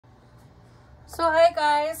So hey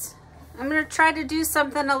guys, I'm going to try to do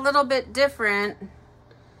something a little bit different.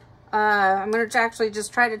 I'm going to actually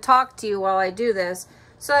just try to talk to you while I do this.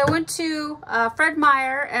 So I went to Fred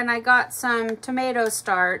Meyer and I got some tomato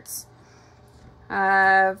starts.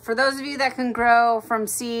 For those of you that can grow from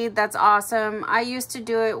seed, that's awesome. I used to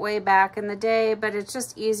do it way back in the day, but it's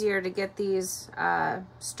just easier to get these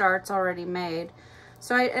starts already made.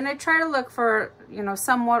 So I try to look for, you know,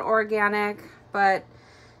 somewhat organic, but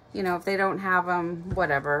you know, if they don't have them,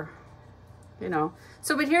 whatever, you know.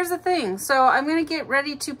 So, but here's the thing. So I'm going to get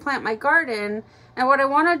ready to plant my garden. And what I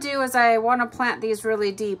want to do is I want to plant these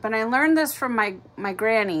really deep. And I learned this from my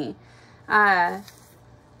granny.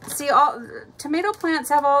 See, all tomato plants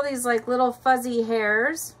have all these like little fuzzy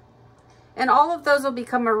hairs. And all of those will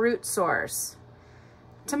become a root source.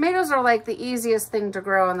 Tomatoes are like the easiest thing to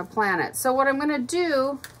grow on the planet. So what I'm going to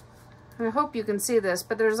do, I hope you can see this,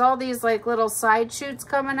 but there's all these like little side shoots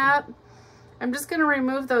coming up. I'm just going to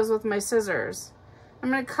remove those with my scissors.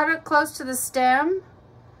 I'm going to cut it close to the stem,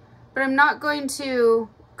 but I'm not going to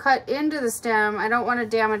cut into the stem. I don't want to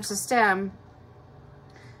damage the stem.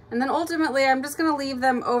 And then ultimately I'm just going to leave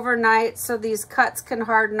them overnight so these cuts can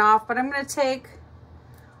harden off, but I'm going to take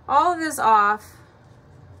all of this off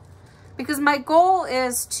because my goal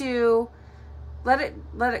is to let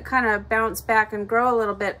it kind of bounce back and grow a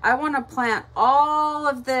little bit. I want to plant all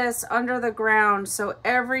of this under the ground so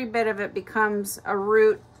every bit of it becomes a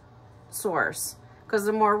root source. Because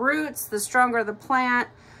the more roots, the stronger the plant,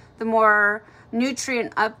 the more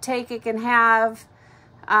nutrient uptake it can have.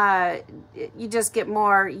 You just get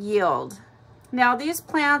more yield. Now these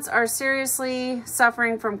plants are seriously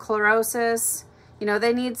suffering from chlorosis. You know,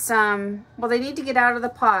 they need some, well, they need to get out of the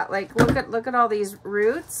pot. Like look at all these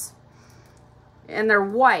roots. And they're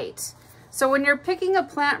white. So when you're picking a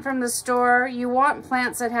plant from the store, you want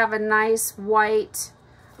plants that have a nice white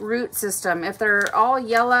root system. If they're all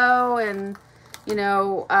yellow and, you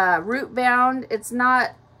know, root bound, it's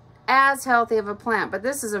not as healthy of a plant. But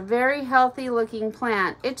this is a very healthy looking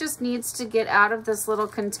plant. It just needs to get out of this little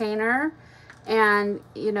container and,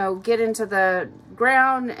 you know, get into the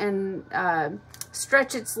ground and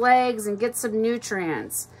stretch its legs and get some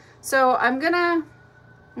nutrients. So I'm gonna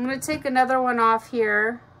take another one off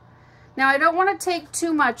here. Now I don't want to take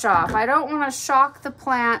too much off. I don't want to shock the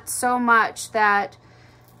plant so much that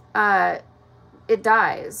it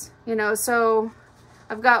dies, you know. So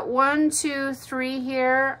I've got 1, 2, 3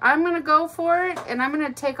 here. I'm going to go for it and I'm going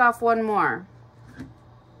to take off one more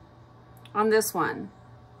on this one.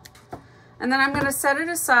 And then I'm going to set it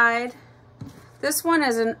aside. This one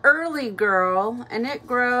is an early girl and it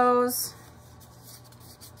grows,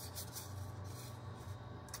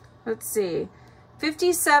 let's see,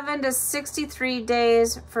 57 to 63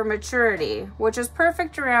 days for maturity, which is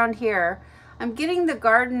perfect around here. I'm getting the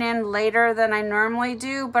garden in later than I normally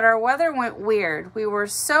do, but our weather went weird. We were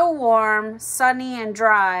so warm, sunny, and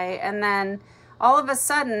dry, and then all of a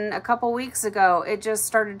sudden, a couple weeks ago, it just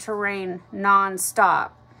started to rain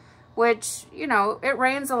non-stop, which, you know, it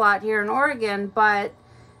rains a lot here in Oregon, but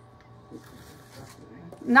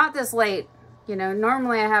not this late. You know,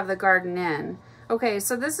 normally I have the garden in. Okay,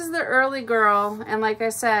 so this is the early girl, and like I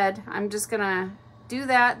said, I'm just gonna do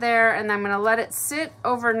that there, and I'm gonna let it sit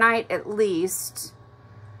overnight at least.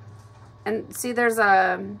 And see, there's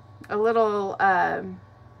a little a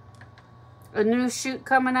new shoot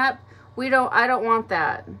coming up. I don't want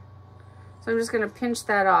that, so I'm just gonna pinch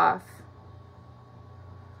that off.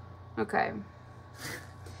 Okay,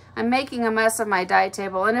 I'm making a mess of my dye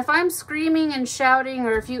table, and if I'm screaming and shouting,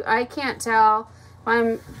 or if I can't tell. If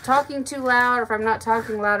I'm talking too loud, or if I'm not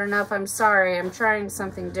talking loud enough, I'm sorry. I'm trying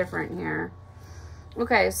something different here.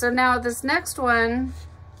 Okay, so now this next one,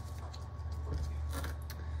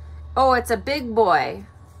 oh, it's a big boy.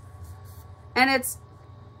 And it's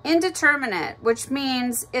indeterminate, which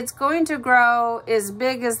means it's going to grow as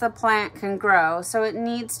big as the plant can grow. So it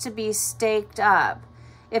needs to be staked up.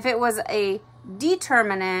 If it was a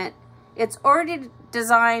determinate, it's already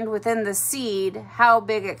designed within the seed how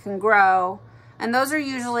big it can grow. And those are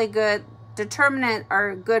usually good. Determinate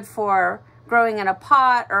are good for growing in a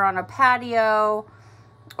pot or on a patio,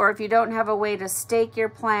 or if you don't have a way to stake your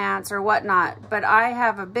plants or whatnot. But I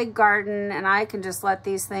have a big garden and I can just let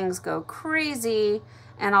these things go crazy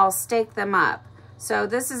and I'll stake them up. So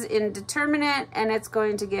this is indeterminate and it's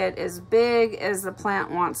going to get as big as the plant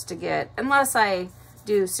wants to get, unless I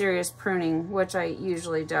do serious pruning, which I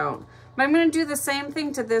usually don't. But I'm going to do the same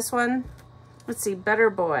thing to this one. Let's see, Better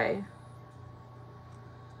Boy.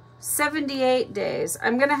 78 days.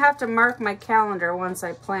 I'm going to have to mark my calendar once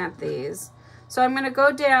I plant these. So I'm going to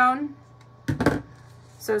go down.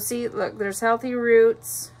 So see, look, there's healthy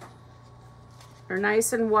roots. They're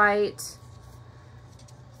nice and white.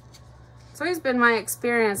 It's always been my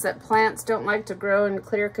experience that plants don't like to grow in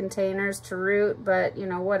clear containers to root, but you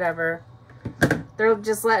know, whatever. They're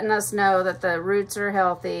just letting us know that the roots are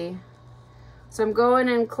healthy. So I'm going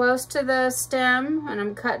in close to the stem and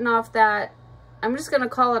I'm cutting off that. I'm just going to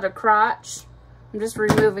call it a crotch. I'm just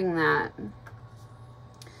removing that.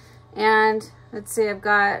 And let's see, I've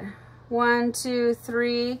got 1, 2,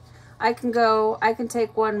 3. I can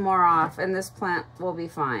take one more off and this plant will be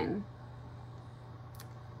fine.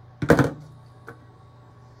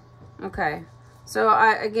 Okay, so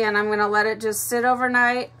again, I'm gonna let it just sit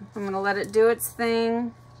overnight. I'm gonna let it do its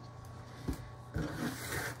thing.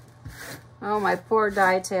 Oh, my poor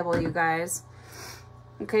dye table, you guys.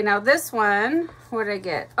 Okay, now this one, what did I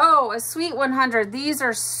get? Oh, a Sweet 100. These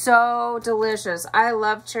are so delicious. I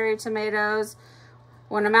love cherry tomatoes.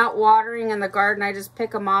 When I'm out watering in the garden, I just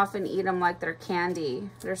pick them off and eat them like they're candy.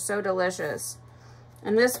 They're so delicious.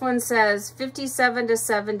 And this one says 57 to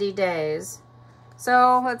 70 days.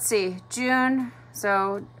 So let's see, June,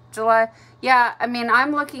 so July. Yeah, I mean,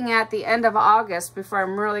 I'm looking at the end of August before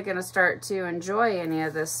I'm really going to start to enjoy any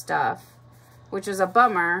of this stuff, which is a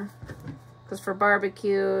bummer, because for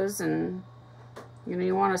barbecues and, you know,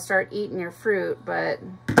 you want to start eating your fruit, but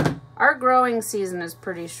our growing season is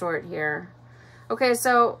pretty short here. Okay,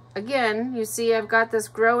 so again, you see I've got this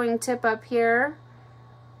growing tip up here,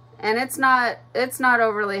 and it's not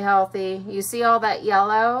overly healthy. You see all that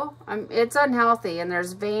yellow? It's unhealthy, and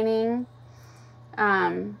there's veining.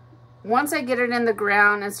 Once I get it in the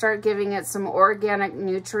ground and start giving it some organic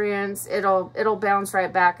nutrients, it'll bounce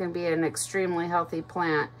right back and be an extremely healthy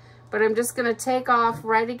plant. But I'm just gonna take off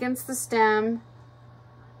right against the stem.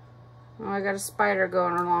 Oh, I got a spider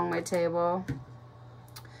going along my table.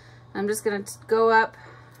 I'm just gonna go up,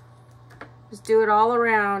 just do it all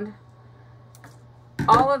around.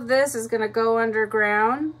 All of this is gonna go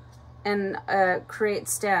underground and create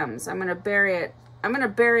stems. I'm gonna bury it. I'm gonna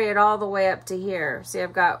bury it all the way up to here. See,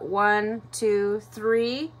 I've got 1, 2,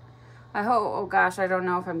 3. I hope, oh gosh, I don't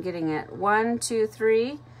know if I'm getting it. 1, 2,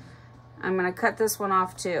 3. I'm gonna cut this one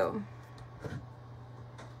off too.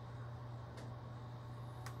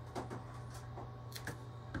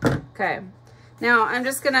 Okay, now I'm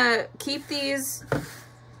just gonna keep these.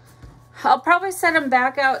 I'll probably set them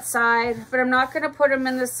back outside, but I'm not gonna put them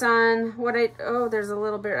in the sun. Oh, there's a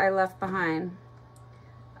little bit I left behind.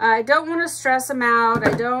 I don't want to stress them out.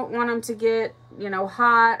 I don't want them to get, you know,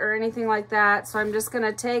 hot or anything like that. So I'm just going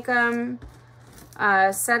to take them,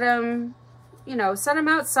 set them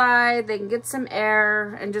outside. They can get some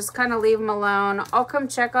air and just kind of leave them alone. I'll come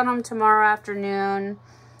check on them tomorrow afternoon.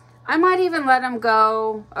 I might even let them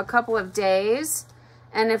go a couple of days.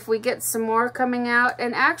 And if we get some more coming out,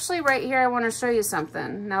 and actually right here, I want to show you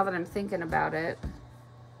something now that I'm thinking about it.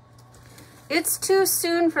 It's too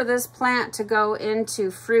soon for this plant to go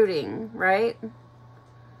into fruiting, right?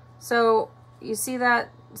 So you see that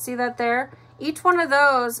there? Each one of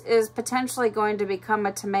those is potentially going to become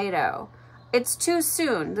a tomato. It's too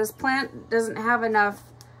soon. This plant doesn't have enough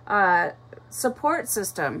support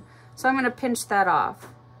system. So I'm going to pinch that off.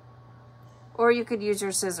 Or you could use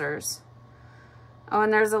your scissors. Oh,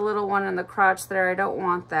 and there's a little one in the crotch there. I don't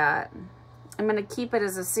want that. I'm going to keep it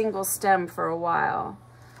as a single stem for a while.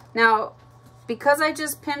 Now, because I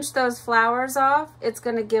just pinched those flowers off, it's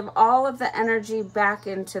going to give all of the energy back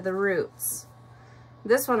into the roots.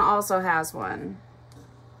 This one also has one.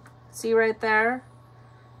 See right there?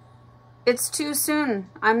 It's too soon.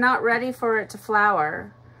 I'm not ready for it to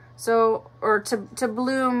flower. So, or to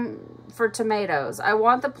bloom for tomatoes. I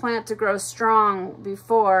want the plant to grow strong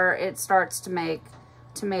before it starts to make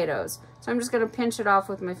tomatoes. So I'm just going to pinch it off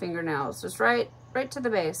with my fingernails, just right to the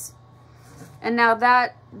base. And now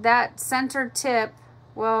that center tip,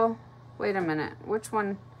 well, wait a minute, which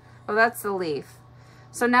one? Oh, that's the leaf.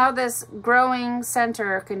 So now this growing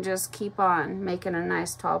center can just keep on making a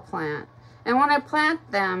nice tall plant. And when I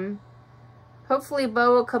plant them, hopefully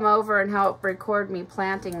Bo will come over and help record me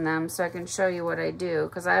planting them so I can show you what I do,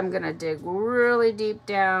 because I'm going to dig really deep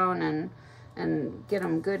down and get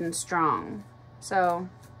them good and strong. So,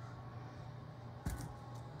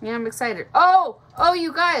 yeah, I'm excited. Oh,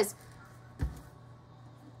 you guys.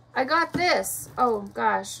 I got this. Oh,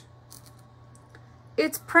 gosh.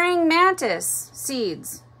 It's praying mantis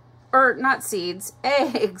seeds. Or, not seeds,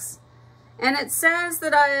 eggs. And it says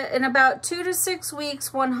that in about 2 to 6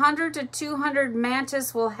 weeks, 100 to 200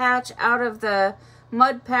 mantis will hatch out of the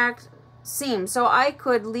mud-packed seam. So I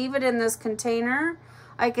could leave it in this container.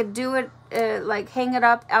 I could do it, like hang it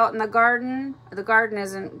up out in the garden. The garden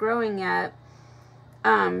isn't growing yet.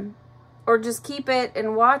 Or just keep it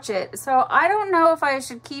and watch it. So I don't know if I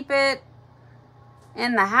should keep it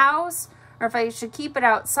in the house or if I should keep it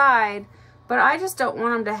outside. But I just don't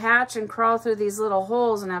want them to hatch and crawl through these little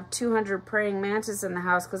holes and have 200 praying mantis in the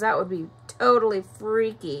house, because that would be totally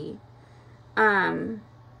freaky. But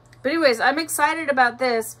anyways, I'm excited about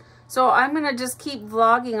this. So I'm going to just keep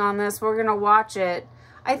vlogging on this. We're going to watch it.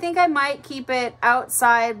 I think I might keep it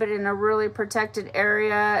outside, but in a really protected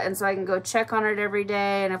area. And so I can go check on it every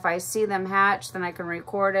day. And if I see them hatch, then I can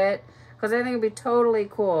record it, because I think it'd be totally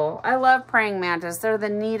cool. I love praying mantis. They're the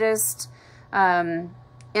neatest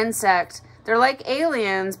insect. They're like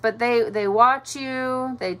aliens, but they watch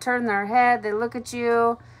you, they turn their head, they look at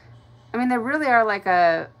you. I mean, they really are like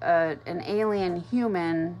an alien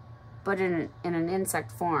human, but in an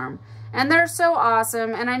insect form. And they're so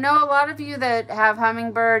awesome. And I know a lot of you that have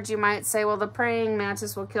hummingbirds, you might say, well, the praying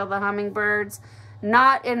mantis will kill the hummingbirds.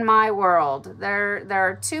 Not in my world. There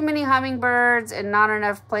are too many hummingbirds and not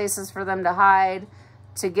enough places for them to hide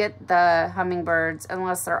to get the hummingbirds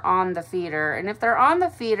unless they're on the feeder. And if they're on the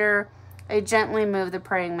feeder, I gently move the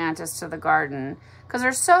praying mantis to the garden, because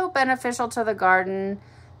they're so beneficial to the garden.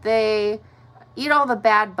 They eat all the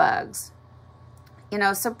bad bugs, you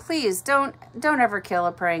know. So please don't ever kill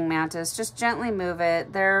a praying mantis. Just gently move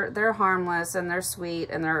it. They're harmless and they're sweet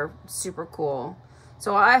and they're super cool.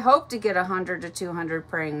 So I hope to get 100 to 200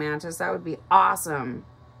 praying mantis. That would be awesome.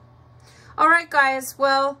 All right, guys.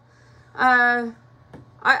 Well,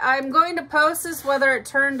 I'm going to post this whether it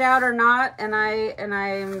turned out or not, and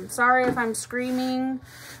I'm sorry if I'm screaming.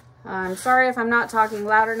 I'm sorry if I'm not talking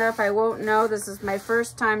loud enough. I won't know. This is my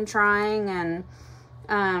first time trying, and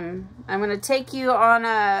I'm going to take you on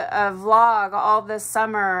a vlog all this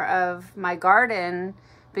summer of my garden,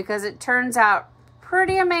 because it turns out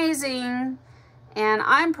pretty amazing, and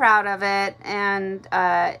I'm proud of it, and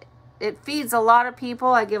it feeds a lot of people.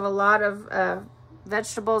 I give a lot of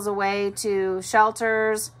vegetables away to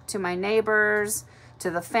shelters, to my neighbors,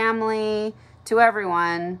 to the family, to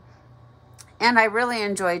everyone. And I really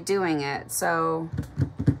enjoy doing it. So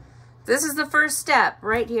this is the first step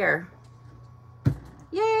right here.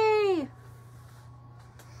 Yay!